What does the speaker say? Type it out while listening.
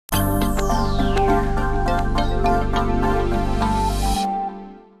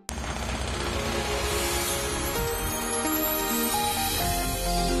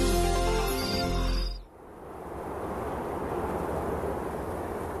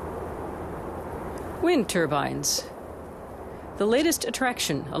Wind turbines, the latest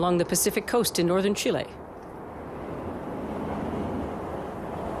attraction along the Pacific coast in northern Chile.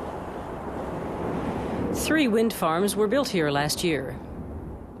 Three wind farms were built here last year.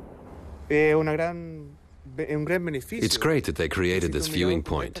 It's great that they created this viewing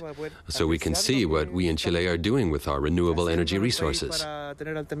point, so we can see what we in Chile are doing with our renewable energy resources.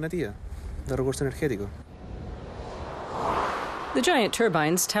 The giant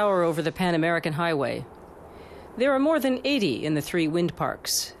turbines tower over the Pan-American Highway. There are more than 80 in the three wind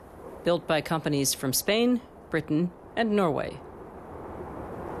parks, built by companies from Spain, Britain, and Norway.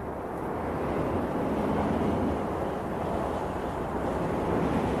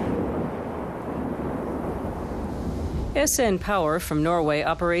 SN Power from Norway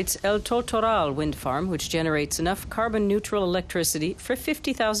operates El Tortoral wind farm, which generates enough carbon-neutral electricity for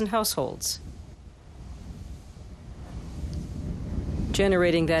 50,000 households.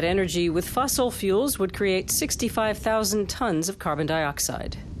 Generating that energy with fossil fuels would create 65,000 tons of carbon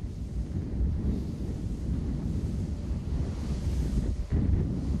dioxide.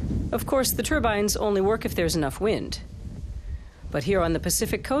 Of course, the turbines only work if there's enough wind. But here on the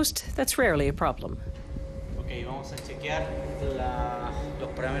Pacific coast, that's rarely a problem.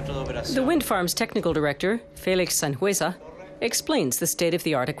 The wind farm's technical director, Felix Sanhueza, explains the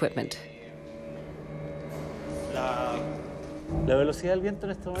state-of-the-art equipment.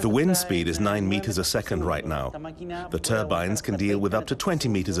 The wind speed is 9 meters a second right now. The turbines can deal with up to 20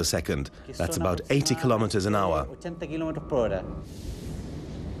 meters a second. That's about 80 kilometers an hour.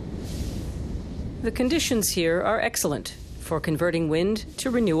 The conditions here are excellent for converting wind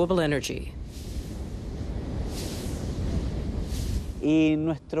to renewable energy.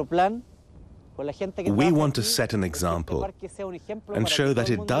 We want to set an example and show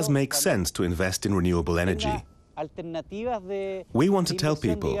that it does make sense to invest in renewable energy. We want to tell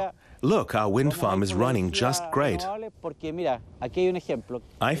people, look, our wind farm is running just great.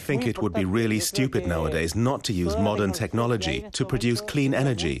 I think it would be really stupid nowadays not to use modern technology to produce clean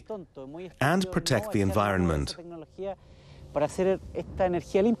energy and protect the environment.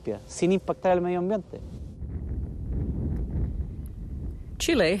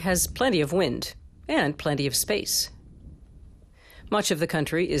 Chile has plenty of wind and plenty of space. Much of the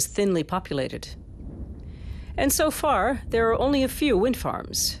country is thinly populated. And so far, there are only a few wind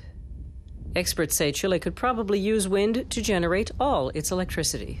farms. Experts say Chile could probably use wind to generate all its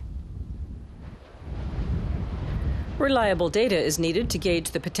electricity. Reliable data is needed to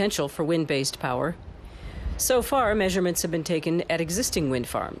gauge the potential for wind-based power. So far, measurements have been taken at existing wind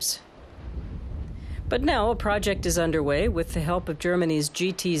farms. But now a project is underway with the help of Germany's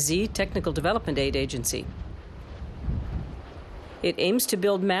GTZ Technical Development Aid Agency. It aims to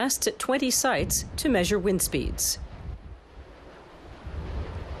build masts at 20 sites to measure wind speeds.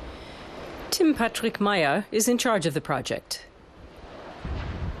 Tim Patrick Meyer is in charge of the project.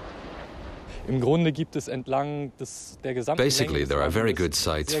 Basically, there are very good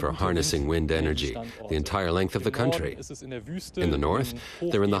sites for harnessing wind energy, the entire length of the country. In the north,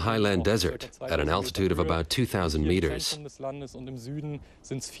 they're in the highland desert, at an altitude of about 2,000 meters.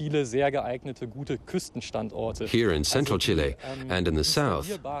 Here in central Chile and in the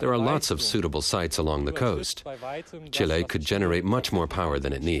south, there are lots of suitable sites along the coast. Chile could generate much more power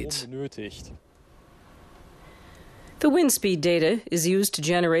than it needs. The wind speed data is used to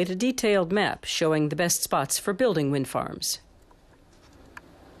generate a detailed map showing the best spots for building wind farms.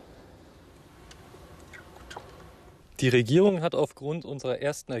 On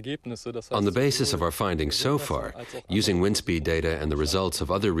the basis of our findings so far, using wind speed data and the results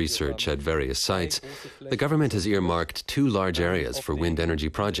of other research at various sites, the government has earmarked 2 large areas for wind energy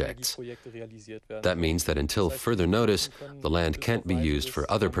projects. That means that until further notice, the land can't be used for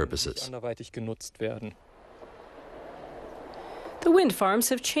other purposes. The wind farms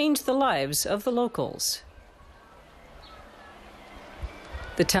have changed the lives of the locals.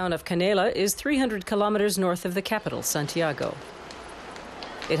 The town of Canela is 300 kilometers north of the capital, Santiago.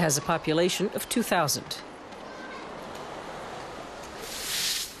 It has a population of 2,000.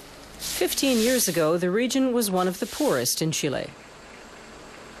 15 years ago, the region was one of the poorest in Chile.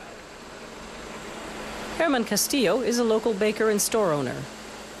 Herman Castillo is a local baker and store owner.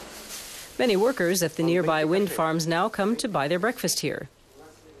 Many workers at the nearby wind farms now come to buy their breakfast here.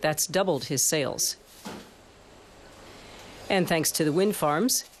 That's doubled his sales. And thanks to the wind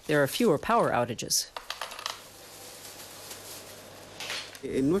farms, there are fewer power outages.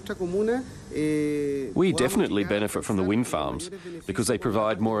 We definitely benefit from the wind farms because they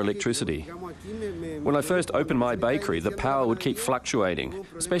provide more electricity. When I first opened my bakery, the power would keep fluctuating,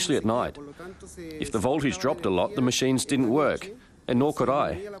 especially at night. If the voltage dropped a lot, the machines didn't work, and nor could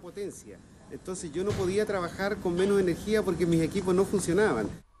I. Entonces yo no podía trabajar con menos energía porque mis equipos no funcionaban.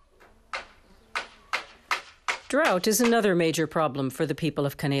 Drought is another major problem for the people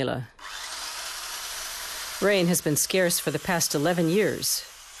of Canela. Rain has been scarce for the past 11 years.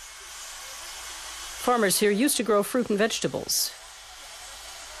 Farmers here used to grow fruit and vegetables.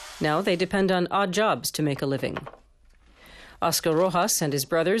 Now they depend on odd jobs to make a living. Oscar Rojas and his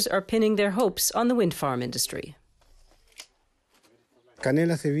brothers are pinning their hopes on the wind farm industry.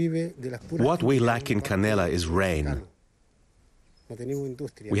 What we lack in Canela is rain.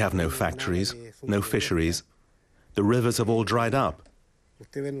 We have no factories, no fisheries. The rivers have all dried up.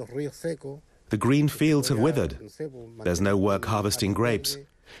 The green fields have withered. There's no work harvesting grapes.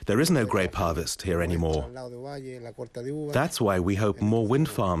 There is no grape harvest here anymore. That's why we hope more wind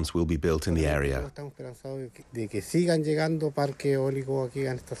farms will be built in the area.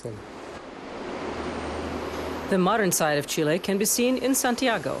 The modern side of Chile can be seen in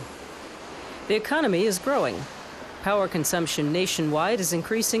Santiago. The economy is growing. Power consumption nationwide is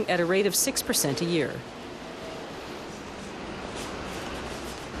increasing at a rate of 6% a year.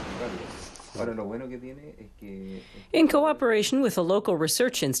 In cooperation with a local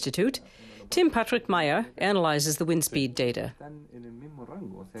research institute, Tim Patrick Meyer analyzes the wind speed data.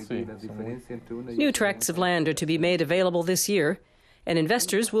 New tracts of land are to be made available this year, and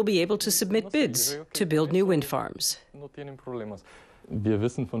investors will be able to submit bids to build new wind farms.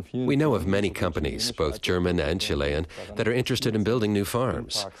 We know of many companies, both German and Chilean, that are interested in building new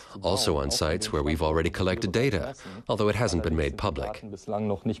farms, also on sites where we've already collected data, although it hasn't been made public.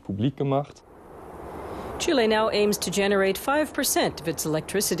 Chile now aims to generate 5% of its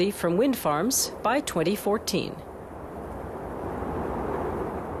electricity from wind farms by 2014.